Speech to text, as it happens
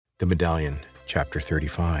The Medallion, Chapter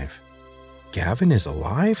 35. Gavin is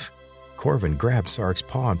alive? Corvin grabbed Sark's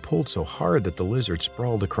paw and pulled so hard that the lizard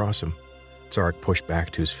sprawled across him. Sark pushed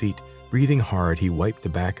back to his feet. Breathing hard, he wiped the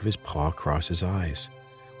back of his paw across his eyes.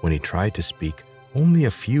 When he tried to speak, only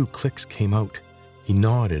a few clicks came out. He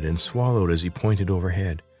nodded and swallowed as he pointed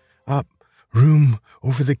overhead. Up, room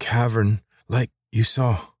over the cavern, like you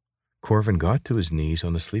saw. Corvin got to his knees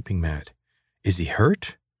on the sleeping mat. Is he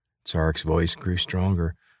hurt? Sark's voice grew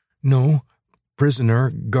stronger. No,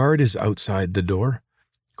 prisoner, guard is outside the door.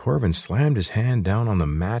 Corvin slammed his hand down on the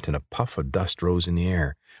mat and a puff of dust rose in the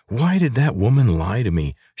air. Why did that woman lie to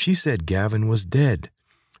me? She said Gavin was dead.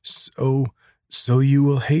 So you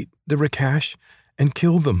will hate the Rakash and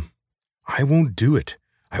kill them. I won't do it.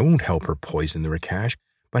 I won't help her poison the Rakash,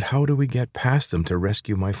 but how do we get past them to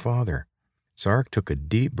rescue my father? Sark took a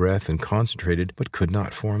deep breath and concentrated, but could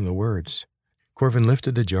not form the words. Corvin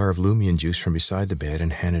lifted the jar of Lumion juice from beside the bed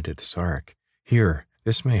and handed it to Sark. Here,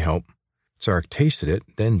 this may help. Sark tasted it,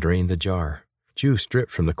 then drained the jar. Juice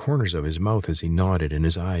dripped from the corners of his mouth as he nodded and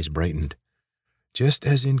his eyes brightened. Just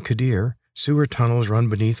as in Kadir, sewer tunnels run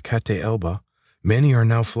beneath Kate Elba. Many are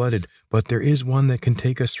now flooded, but there is one that can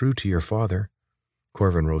take us through to your father.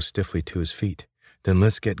 Corvin rose stiffly to his feet. Then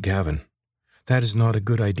let's get Gavin. That is not a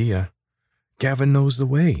good idea. Gavin knows the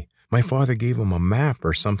way. My father gave him a map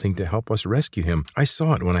or something to help us rescue him. I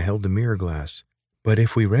saw it when I held the mirror glass. But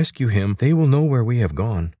if we rescue him, they will know where we have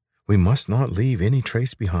gone. We must not leave any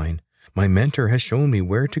trace behind. My mentor has shown me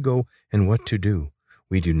where to go and what to do.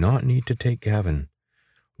 We do not need to take Gavin.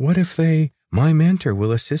 What if my mentor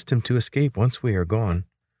will assist him to escape once we are gone?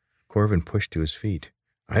 Corvin pushed to his feet.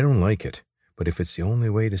 I don't like it, but if it's the only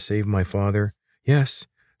way to save my father, yes,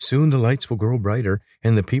 soon the lights will grow brighter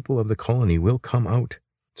and the people of the colony will come out.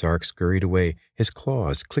 Sark scurried away, his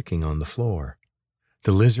claws clicking on the floor.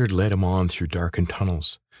 The lizard led him on through darkened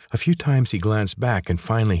tunnels. A few times he glanced back and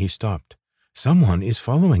finally he stopped. Someone is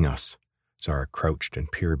following us. Sark crouched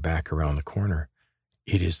and peered back around the corner.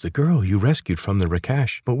 It is the girl you rescued from the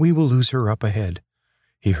Rakash, but we will lose her up ahead.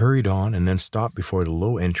 He hurried on and then stopped before the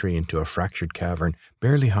low entry into a fractured cavern,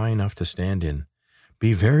 barely high enough to stand in.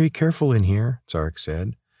 Be very careful in here, Sark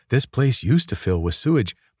said. This place used to fill with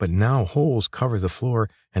sewage, but now holes cover the floor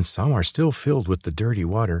and some are still filled with the dirty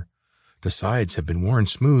water. The sides have been worn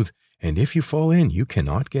smooth, and if you fall in, you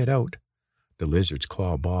cannot get out. The lizard's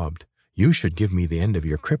claw bobbed. You should give me the end of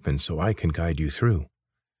your krippen so I can guide you through.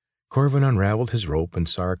 Corvin unraveled his rope and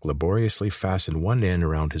Sark laboriously fastened one end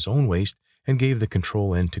around his own waist and gave the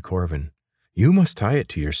control end to Corvin. You must tie it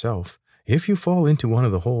to yourself. If you fall into one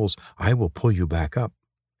of the holes, I will pull you back up.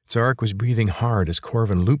 Sark was breathing hard as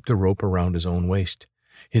Corvin looped the rope around his own waist.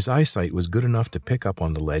 His eyesight was good enough to pick up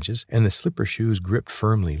on the ledges, and the slipper shoes gripped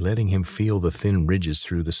firmly, letting him feel the thin ridges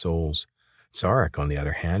through the soles. Sark, on the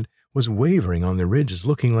other hand, was wavering on the ridges,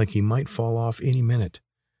 looking like he might fall off any minute.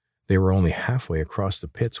 They were only halfway across the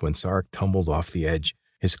pits when Sark tumbled off the edge.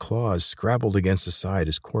 His claws scrabbled against the side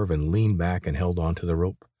as Corvin leaned back and held onto the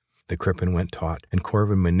rope. The krippen went taut, and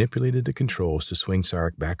Corvin manipulated the controls to swing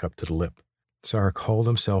Sark back up to the lip. Sark hauled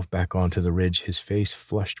himself back onto the ridge, his face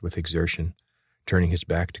flushed with exertion. Turning his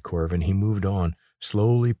back to Corvin, he moved on,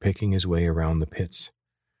 slowly picking his way around the pits.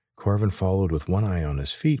 Corvin followed with one eye on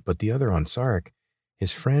his feet, but the other on Sark.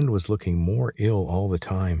 His friend was looking more ill all the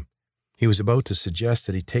time. He was about to suggest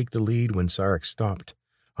that he take the lead when Sark stopped,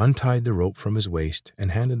 untied the rope from his waist,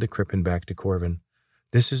 and handed the krippen back to Corvin.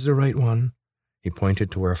 This is the right one. He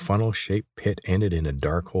pointed to where a funnel-shaped pit ended in a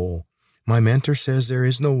dark hole. My mentor says there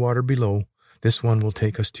is no water below. This one will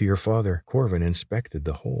take us to your father. Corvin inspected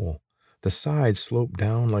the hole. The sides sloped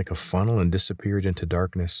down like a funnel and disappeared into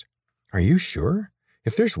darkness. Are you sure?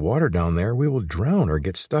 If there's water down there, we will drown or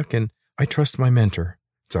get stuck in. I trust my mentor.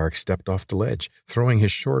 Sark stepped off the ledge. Throwing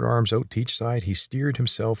his short arms out to each side, he steered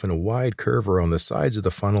himself in a wide curve around the sides of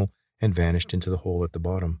the funnel and vanished into the hole at the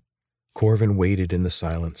bottom. Corvin waited in the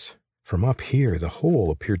silence. From up here, the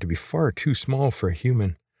hole appeared to be far too small for a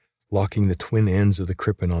human. Locking the twin ends of the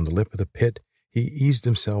krippen on the lip of the pit, he eased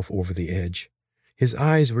himself over the edge. His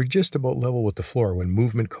eyes were just about level with the floor when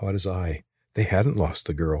movement caught his eye. They hadn't lost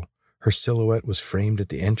the girl. Her silhouette was framed at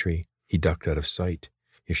the entry. He ducked out of sight.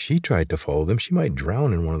 If she tried to follow them, she might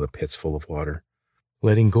drown in one of the pits full of water.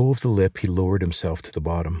 Letting go of the lip, he lowered himself to the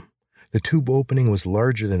bottom. The tube opening was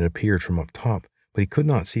larger than it appeared from up top, but he could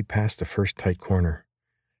not see past the first tight corner.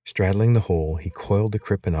 Straddling the hole, he coiled the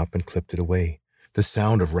krippen up and clipped it away. The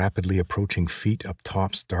sound of rapidly approaching feet up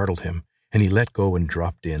top startled him, and he let go and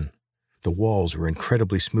dropped in. The walls were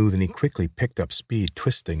incredibly smooth, and he quickly picked up speed,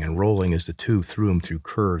 twisting and rolling as the tube threw him through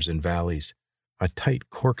curves and valleys. A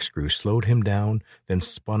tight corkscrew slowed him down, then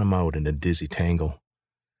spun him out in a dizzy tangle.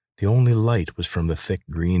 The only light was from the thick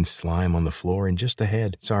green slime on the floor, and just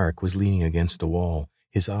ahead, Sarek was leaning against the wall,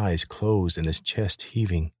 his eyes closed and his chest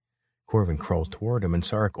heaving. Corvin crawled toward him, and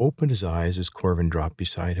Sarek opened his eyes as Corvin dropped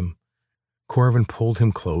beside him. Corvin pulled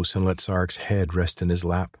him close and let Sarek's head rest in his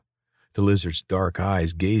lap. The lizard's dark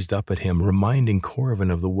eyes gazed up at him, reminding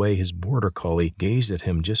Corvin of the way his border collie gazed at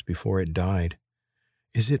him just before it died.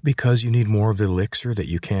 "Is it because you need more of the elixir that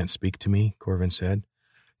you can't speak to me?" Corvin said.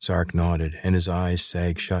 Sarek nodded, and his eyes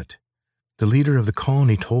sagged shut. "The leader of the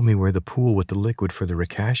colony told me where the pool with the liquid for the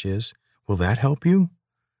Rakash is. Will that help you?"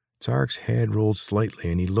 Sarek's head rolled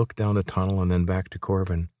slightly, and he looked down the tunnel and then back to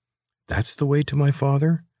Corvin. "That's the way to my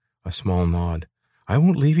father?" A small nod. "I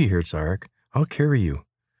won't leave you here, Sarek. I'll carry you."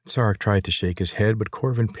 Sarek tried to shake his head, but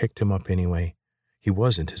Corvin picked him up anyway. He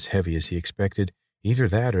wasn't as heavy as he expected. Either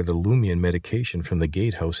that or the Lumion medication from the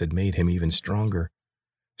gatehouse had made him even stronger.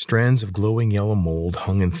 Strands of glowing yellow mold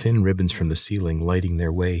hung in thin ribbons from the ceiling, lighting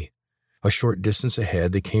their way. A short distance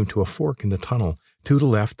ahead, they came to a fork in the tunnel. To the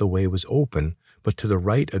left, the way was open, but to the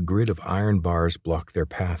right, a grid of iron bars blocked their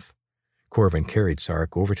path. Corvin carried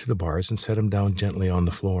Sarek over to the bars and set him down gently on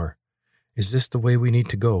the floor. "Is this the way we need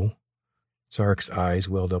to go?" Sarek's eyes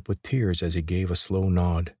welled up with tears as he gave a slow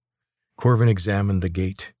nod. Corvin examined the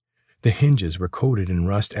gate. The hinges were coated in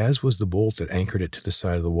rust, as was the bolt that anchored it to the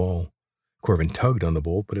side of the wall. Corvin tugged on the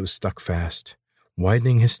bolt, but it was stuck fast.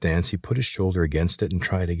 Widening his stance, he put his shoulder against it and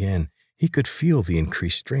tried again. He could feel the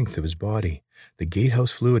increased strength of his body. The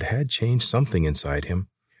gatehouse fluid had changed something inside him.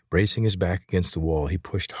 Bracing his back against the wall, he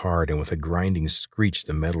pushed hard, and with a grinding screech,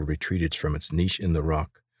 the metal retreated from its niche in the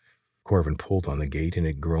rock. Corvin pulled on the gate, and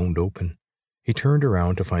it groaned open. He turned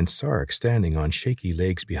around to find Sarek standing on shaky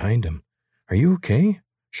legs behind him. "Are you okay?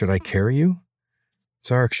 Should I carry you?"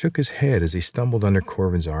 Sarek shook his head as he stumbled under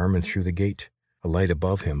Corvin's arm and through the gate. A light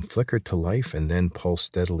above him flickered to life and then pulsed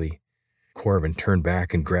steadily. Corvin turned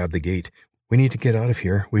back and grabbed the gate. "We need to get out of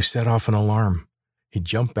here. We've set off an alarm." He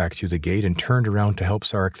jumped back through the gate and turned around to help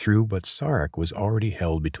Sarek through, but Sarek was already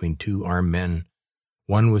held between two armed men.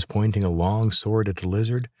 One was pointing a long sword at the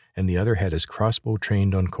lizard, and the other had his crossbow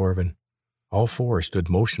trained on Corvin. All four stood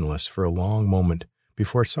motionless for a long moment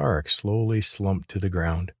before Sarek slowly slumped to the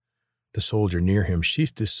ground. The soldier near him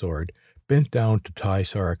sheathed his sword, bent down to tie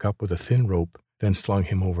Sarek up with a thin rope, then slung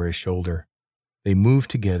him over his shoulder. They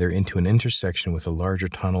moved together into an intersection with a larger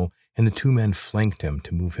tunnel, and the two men flanked him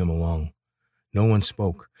to move him along. No one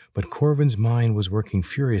spoke, but Corvin's mind was working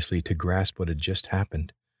furiously to grasp what had just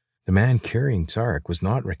happened. The man carrying Sarek was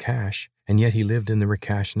not Rakash, and yet he lived in the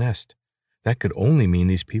Rakash nest. That could only mean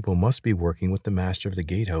these people must be working with the master of the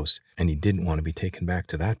gatehouse, and he didn't want to be taken back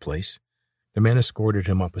to that place. The men escorted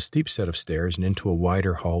him up a steep set of stairs and into a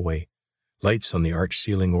wider hallway. Lights on the arched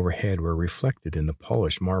ceiling overhead were reflected in the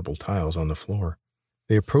polished marble tiles on the floor.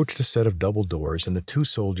 They approached a set of double doors, and the two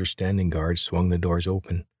soldiers standing guard swung the doors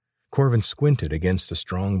open. Corvin squinted against a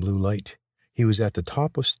strong blue light. He was at the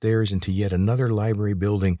top of stairs into yet another library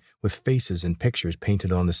building with faces and pictures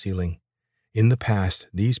painted on the ceiling. In the past,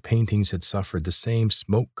 these paintings had suffered the same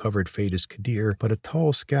smoke-covered fate as Kadir, but a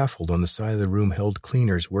tall scaffold on the side of the room held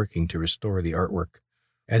cleaners working to restore the artwork.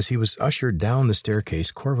 As he was ushered down the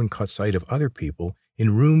staircase, Corvin caught sight of other people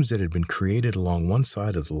in rooms that had been created along one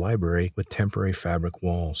side of the library with temporary fabric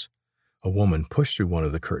walls. A woman pushed through one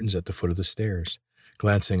of the curtains at the foot of the stairs.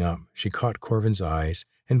 Glancing up, she caught Corvin's eyes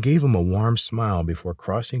and gave him a warm smile before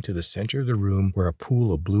crossing to the center of the room where a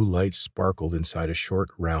pool of blue light sparkled inside a short,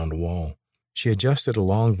 round wall. She adjusted a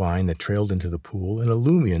long vine that trailed into the pool, and a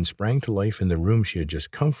Lumion sprang to life in the room she had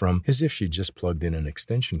just come from as if she'd just plugged in an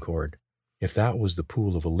extension cord. If that was the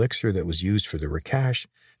pool of elixir that was used for the Rakash,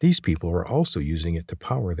 these people were also using it to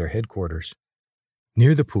power their headquarters.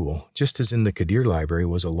 Near the pool, just as in the Kadir library,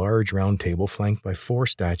 was a large round table flanked by 4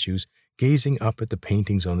 statues gazing up at the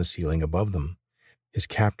paintings on the ceiling above them. His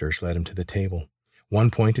captors led him to the table.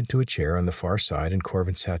 One pointed to a chair on the far side, and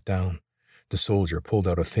Corvin sat down. The soldier pulled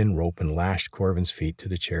out a thin rope and lashed Corvin's feet to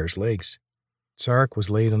the chair's legs. Sarek was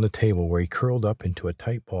laid on the table where he curled up into a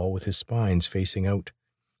tight ball with his spines facing out.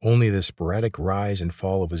 Only the sporadic rise and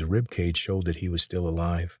fall of his ribcage showed that he was still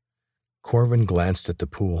alive. Corvin glanced at the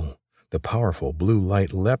pool. The powerful blue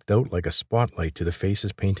light leapt out like a spotlight to the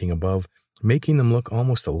faces painting above, making them look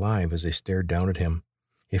almost alive as they stared down at him.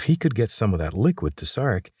 If he could get some of that liquid to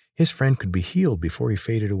Sarek, his friend could be healed before he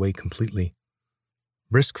faded away completely.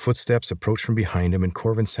 Brisk footsteps approached from behind him, and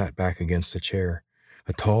Corvin sat back against the chair.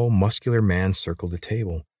 A tall, muscular man circled the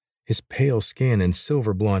table. His pale skin and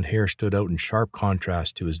silver blonde hair stood out in sharp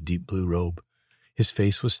contrast to his deep blue robe. His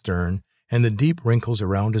face was stern, and the deep wrinkles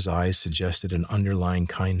around his eyes suggested an underlying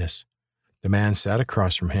kindness. The man sat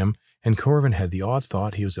across from him, and Corvin had the odd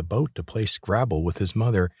thought he was about to play Scrabble with his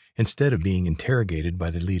mother instead of being interrogated by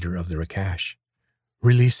the leader of the Rakash.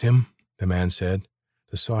 "Release him," the man said.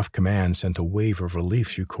 The soft command sent a wave of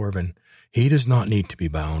relief through Corvin. He does not need to be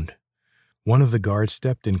bound. One of the guards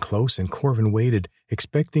stepped in close, and Corvin waited,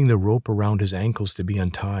 expecting the rope around his ankles to be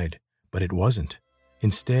untied, but it wasn't.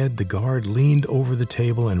 Instead, the guard leaned over the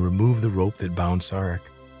table and removed the rope that bound Sarek.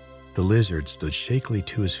 The lizard stood shakily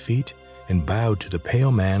to his feet and bowed to the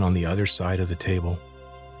pale man on the other side of the table.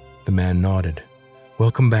 The man nodded.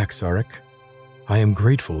 "Welcome back, Sarek. I am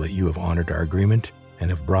grateful that you have honored our agreement and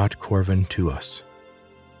have brought Corvin to us."